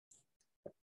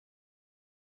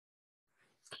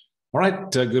All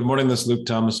right, good morning. This is Luke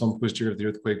Thomas, Holmquist here at the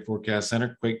Earthquake Forecast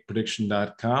Center,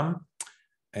 quakeprediction.com.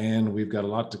 And we've got a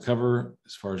lot to cover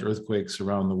as far as earthquakes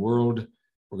around the world.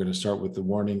 We're going to start with the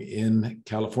warning in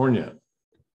California.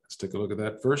 Let's take a look at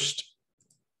that first.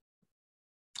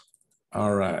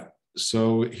 All right,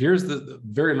 so here's the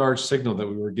very large signal that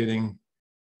we were getting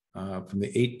from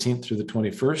the 18th through the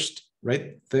 21st,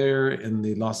 right there in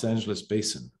the Los Angeles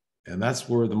basin. And that's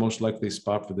where the most likely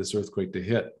spot for this earthquake to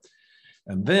hit.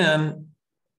 And then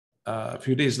a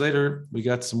few days later, we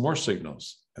got some more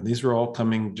signals. And these were all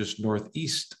coming just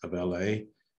northeast of LA.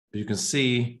 But you can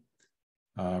see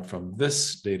from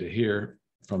this data here,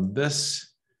 from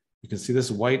this, you can see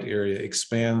this white area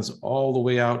expands all the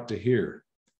way out to here,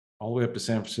 all the way up to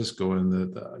San Francisco, and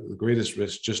the greatest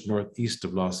risk just northeast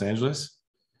of Los Angeles.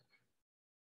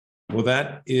 Well,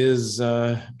 that is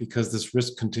because this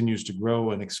risk continues to grow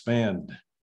and expand.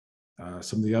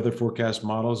 Some of the other forecast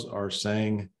models are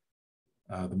saying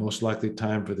the most likely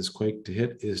time for this quake to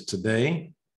hit is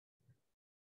today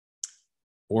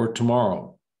or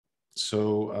tomorrow.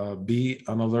 So be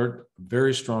on alert.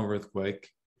 Very strong earthquake.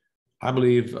 I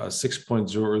believe a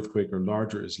 6.0 earthquake or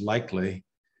larger is likely.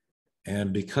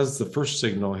 And because the first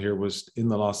signal here was in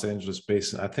the Los Angeles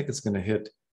basin, I think it's going to hit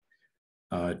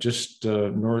just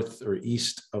north or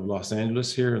east of Los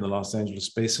Angeles here in the Los Angeles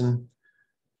basin.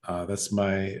 That's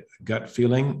my gut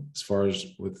feeling as far as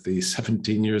with the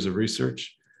 17 years of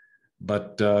research.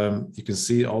 But you can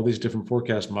see all these different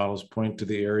forecast models point to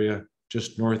the area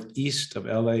just northeast of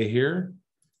LA here.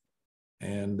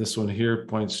 And this one here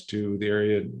points to the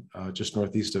area just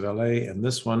northeast of LA. And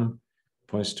this one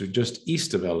points to just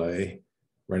east of LA,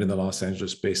 right in the Los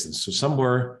Angeles basin. So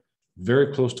somewhere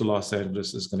very close to Los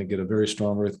Angeles is going to get a very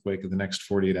strong earthquake in the next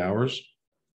 48 hours.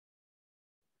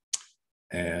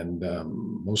 And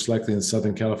most likely in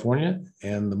Southern California.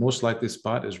 And the most likely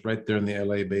spot is right there in the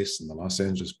LA basin, the Los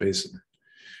Angeles basin.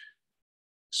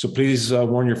 So please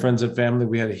warn your friends and family.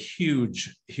 We had a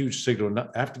huge signal.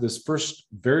 After this first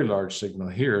very large signal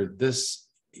here, this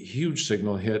huge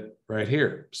signal hit right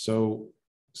here. So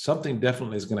something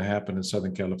definitely is going to happen in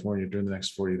Southern California during the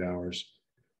next 48 hours.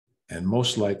 And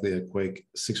most likely a quake,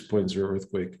 6.0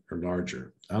 earthquake or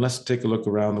larger. Now let's take a look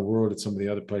around the world at some of the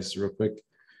other places real quick.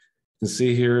 You can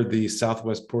see here the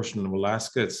southwest portion of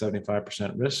Alaska at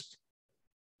 75% risk.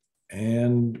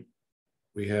 And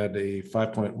we had a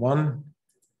 5.1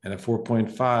 and a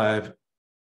 4.5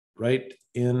 right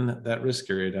in that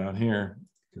risk area down here.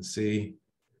 You can see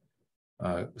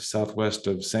southwest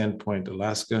of Sandpoint,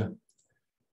 Alaska.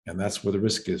 And that's where the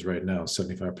risk is right now,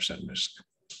 75% risk.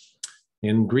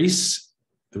 In Greece,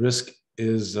 the risk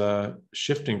is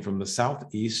shifting from the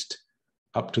southeast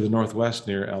up to the northwest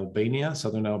near Albania,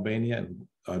 southern Albania,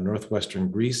 and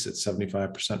northwestern Greece at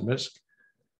 75% risk.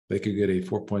 They could get a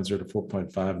 4.0 to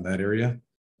 4.5 in that area.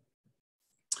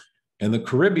 In the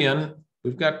Caribbean,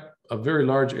 we've got a very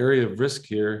large area of risk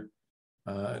here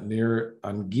near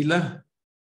Anguilla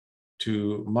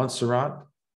to Montserrat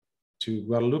to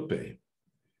Guadalupe.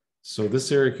 So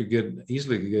this area could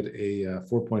easily get a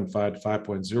 4.5 to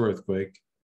 5.0 earthquake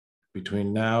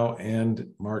between now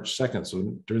and March 2nd.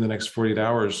 So during the next 48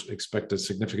 hours, expect a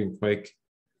significant quake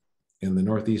in the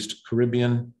Northeast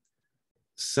Caribbean,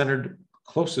 centered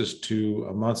closest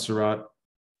to Montserrat,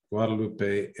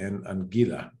 Guadalupe, and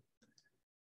Anguilla.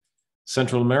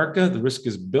 Central America, the risk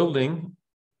is building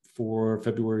for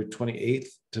February 28th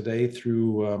today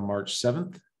through March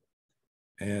 7th.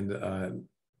 And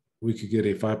we could get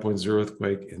a 5.0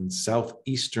 earthquake in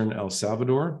southeastern El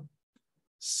Salvador,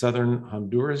 southern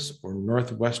Honduras, or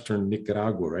northwestern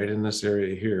Nicaragua, right in this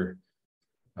area here.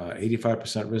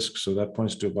 85% risk, so that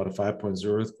points to about a 5.0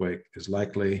 earthquake is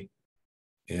likely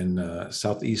in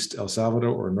southeast El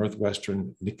Salvador or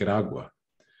northwestern Nicaragua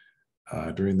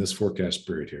during this forecast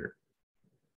period here.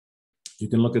 You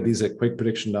can look at these at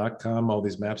quakeprediction.com, all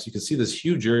these maps. You can see this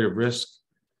huge area of risk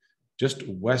just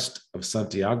west of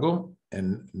Santiago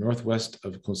and northwest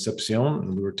of Concepcion,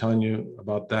 and we were telling you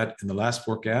about that in the last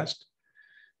forecast.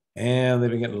 And they've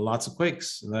been getting lots of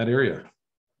quakes in that area.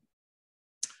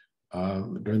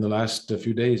 During the last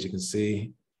few days, you can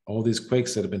see all these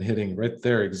quakes that have been hitting right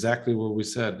there, exactly where we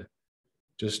said,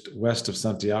 just west of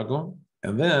Santiago.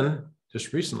 And then,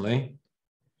 just recently,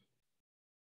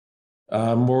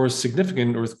 a more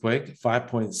significant earthquake,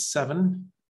 5.7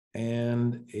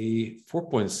 and a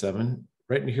 4.7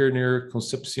 right in here near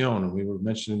Concepcion. And we were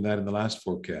mentioning that in the last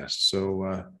forecast.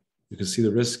 So you can see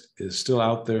the risk is still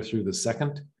out there through the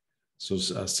 2nd. So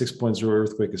a 6.0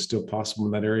 earthquake is still possible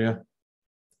in that area.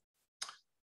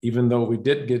 Even though we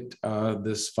did get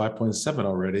this 5.7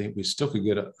 already, we still could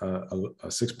get a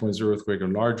 6.0 earthquake or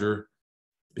larger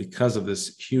because of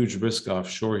this huge risk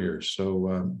offshore here.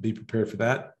 So be prepared for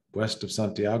that. West of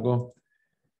Santiago,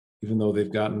 even though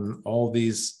they've gotten all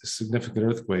these significant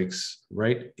earthquakes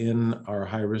right in our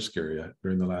high risk area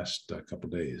during the last couple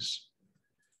of days.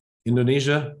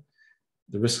 Indonesia,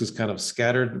 the risk is kind of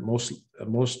scattered. Most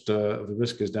of the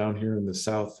risk is down here in the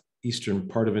southeastern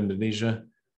part of Indonesia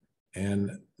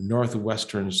and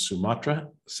northwestern Sumatra,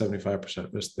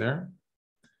 75% risk there,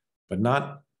 but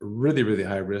not really, really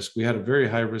high risk. We had a very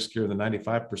high risk here in the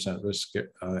 95% risk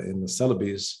in the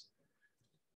Celebes,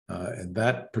 and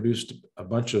that produced a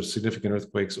bunch of significant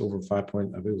earthquakes over 5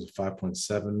 point, I think it was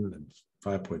 5.7 and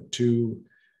 5.2,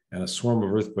 and a swarm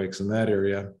of earthquakes in that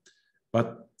area.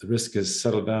 But the risk has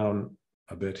settled down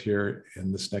a bit here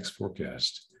in this next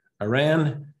forecast.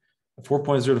 Iran,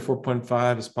 4.0 to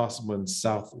 4.5 is possible in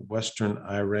southwestern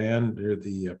Iran near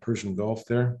the Persian Gulf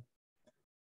there.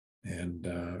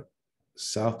 And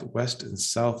southwest and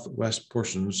southwest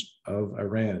portions of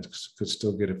Iran could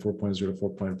still get a 4.0 to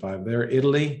 4.5 there.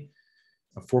 Italy,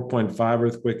 a 4.5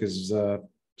 earthquake is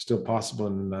still possible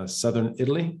in southern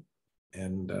Italy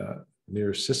and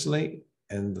near Sicily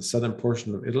and the southern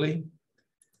portion of Italy.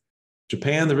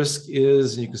 Japan, the risk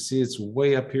is, you can see it's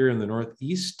way up here in the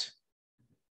northeast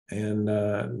and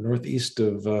northeast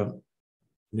of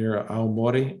near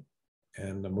Aomori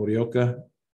and Morioka,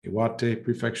 Iwate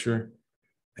Prefecture.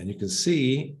 And you can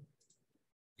see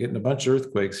getting a bunch of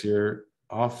earthquakes here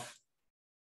up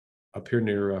here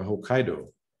near Hokkaido,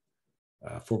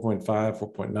 4.5,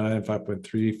 4.9,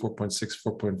 5.3, 4.6,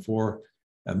 4.4.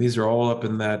 And these are all up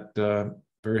in that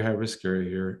very high risk area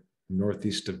here,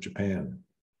 northeast of Japan.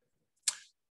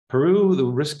 Peru, the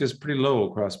risk is pretty low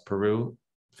across Peru,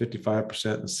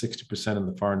 55% and 60% in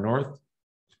the far north,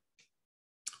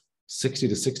 60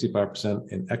 to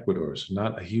 65% in Ecuador, so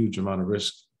not a huge amount of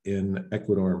risk in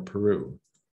Ecuador and Peru.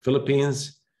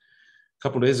 Philippines, a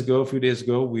few days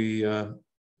ago, we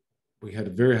had a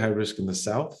very high risk in the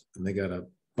south, and they got a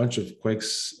bunch of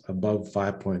quakes above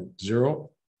 5.0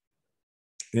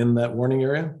 in that warning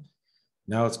area.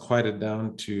 Now it's quieted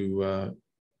down to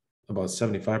about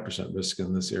 75% risk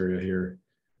in this area here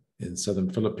in southern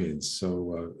Philippines.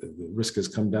 So the risk has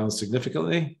come down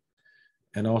significantly,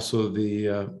 and also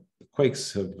the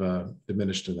quakes have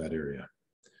diminished in that area.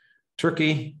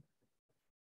 Turkey,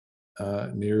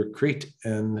 near Crete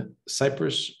and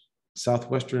Cyprus,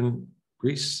 southwestern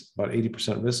Greece, about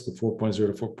 80% risk of 4.0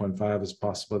 to 4.5 is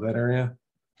possible in that area.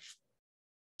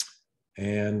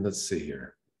 And let's see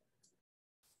here.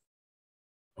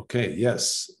 Okay,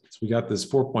 yes, so we got this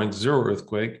 4.0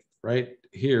 earthquake right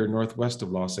here northwest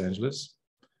of Los Angeles,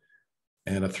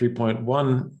 and a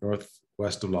 3.1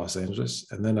 northwest of Los Angeles,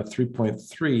 and then a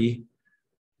 3.3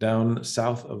 down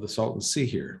south of the Salton Sea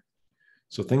here.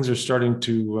 So things are starting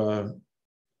to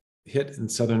hit in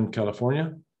Southern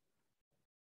California.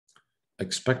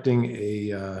 Expecting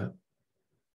a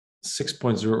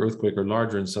 6.0 earthquake or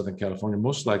larger in Southern California,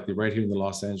 most likely right here in the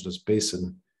Los Angeles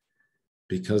basin,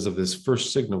 because of this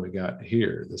first signal we got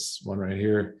here, this one right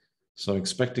here. So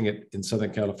expecting it in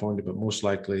Southern California, but most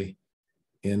likely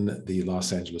in the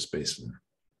Los Angeles basin.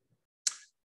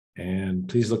 And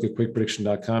please look at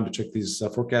quakeprediction.com to check these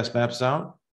forecast maps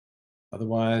out.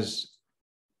 Otherwise,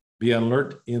 be on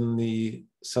alert in the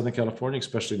Southern California,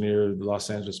 especially near the Los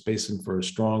Angeles basin, for a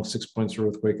strong 6.0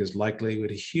 earthquake is likely,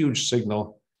 with a huge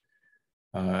signal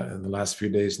in the last few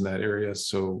days in that area.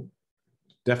 So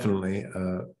definitely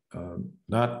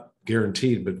not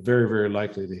guaranteed, but very, very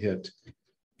likely to hit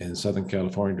in Southern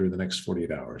California during the next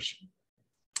 48 hours.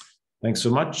 Thanks so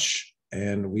much.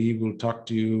 And we will talk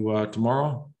to you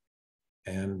tomorrow.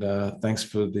 And thanks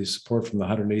for the support from the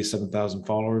 187,000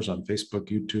 followers on Facebook,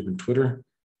 YouTube, and Twitter.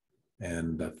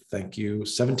 And thank you.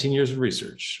 17 years of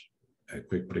research at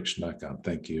quakeprediction.com.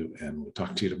 Thank you. And we'll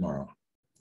talk to you tomorrow.